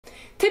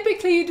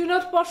Typically, you do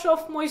not wash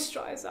off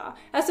moisturizer,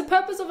 as the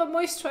purpose of a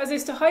moisturizer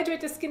is to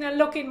hydrate the skin and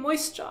lock in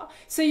moisture,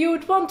 so you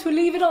would want to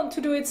leave it on to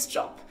do its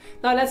job.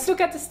 Now let's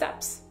look at the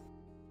steps.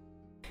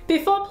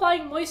 Before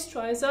applying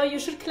moisturizer, you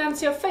should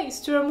cleanse your face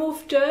to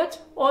remove dirt,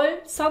 oil,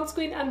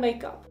 sunscreen and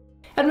makeup.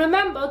 And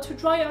remember to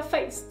dry your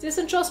face. This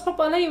ensures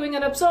proper layering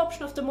and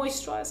absorption of the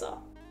moisturizer.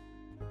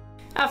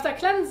 After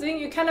cleansing,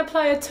 you can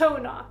apply a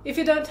toner. If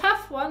you don't have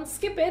one,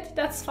 skip it,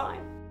 that's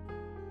fine.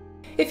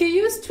 If you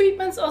use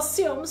treatments or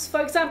serums,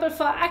 for example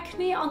for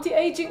acne,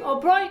 anti-aging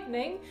or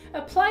brightening,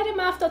 apply them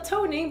after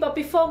toning but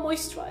before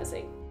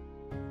moisturizing.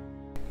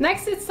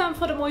 Next, it's time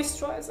for the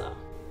moisturizer.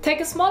 Take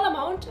a small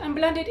amount and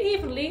blend it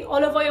evenly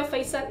all over your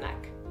face and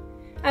neck.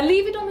 And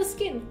leave it on the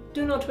skin,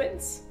 do not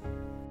rinse.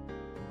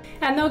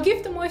 And now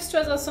give the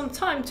moisturizer some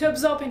time to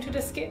absorb into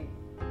the skin.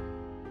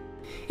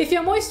 If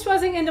you're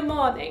moisturizing in the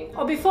morning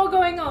or before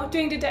going out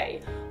during the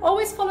day,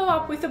 always follow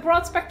up with a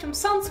broad spectrum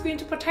sunscreen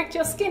to protect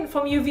your skin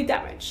from UV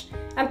damage.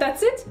 And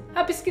that's it,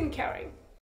 happy skin caring!